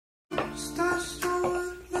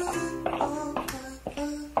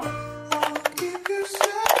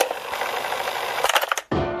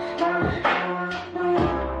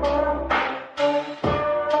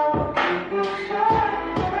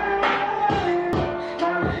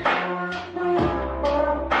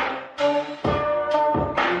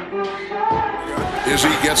as he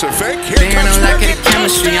gets a fake. Here they comes ain't no lack of the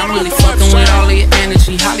chemistry. I'm really fucking with all of your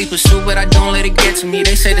energy. Highly pursued, but I don't let it get to me.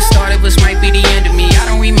 They say the start of us might be the end of me. I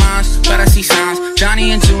don't read minds, but I see signs.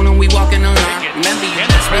 Johnny and June and we walking the line. Remember you,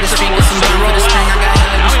 spread the fingers and down for the spring. I got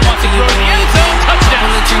hella respect for you.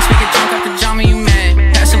 Couple of drinks, we get drunk off the drama, you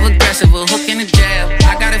mad. Passive aggressive, a hook in the jail.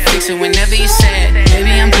 I gotta fix it whenever you're sad.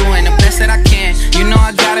 Baby, I'm doing the best that I can. You know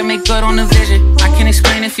I gotta make good on the vision. I can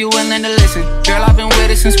explain if you're willing to listen. Girl, I've been with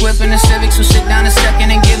it since whipping the Civic, so sit down a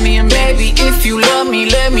second and give me a baby. If you love me,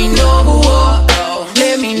 let me know who are.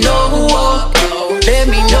 Let me know who are. Let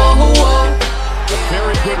me know who are.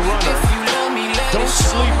 Very good runner. Don't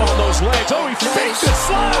sleep on those legs. Oh, he faked the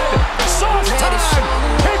slide. Soft time.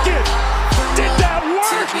 Pickett. Did that work?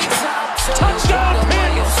 Touchdown,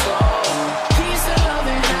 Pickett.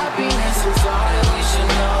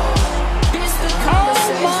 Oh,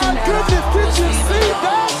 my goodness. Did you see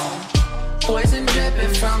that? Poison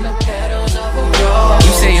dripping from the petals of a rose.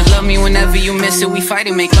 You say you love me whenever you miss it. We fight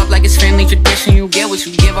and make up like it's family tradition. You get what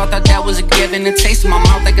you give. I thought that was a given. The taste in my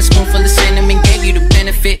mouth like a spoonful of cinnamon gave you the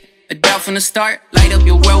benefit. A doubt from the start, light up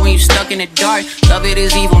your world when you stuck in the dark. Love it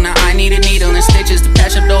is evil, now I need a needle and stitches to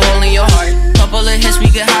patch up the hole in your heart. Couple of hits, we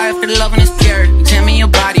get high after the loving is pure. Examine your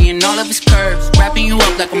body and all of its curves, wrapping you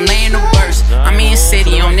up like I'm laying a verse. I'm in your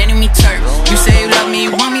city on enemy turf. You say you love me,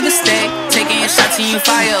 you want me to stay. Taking your shots and you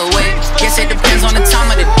fire away. Guess it depends on the time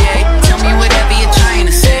of the day. Tell me whatever you're trying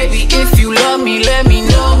to say. Baby, if you love me, let me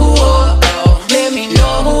know who are. Let me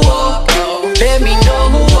know who are. Let me know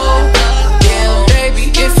who are.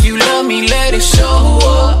 Let it show,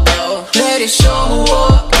 let it show.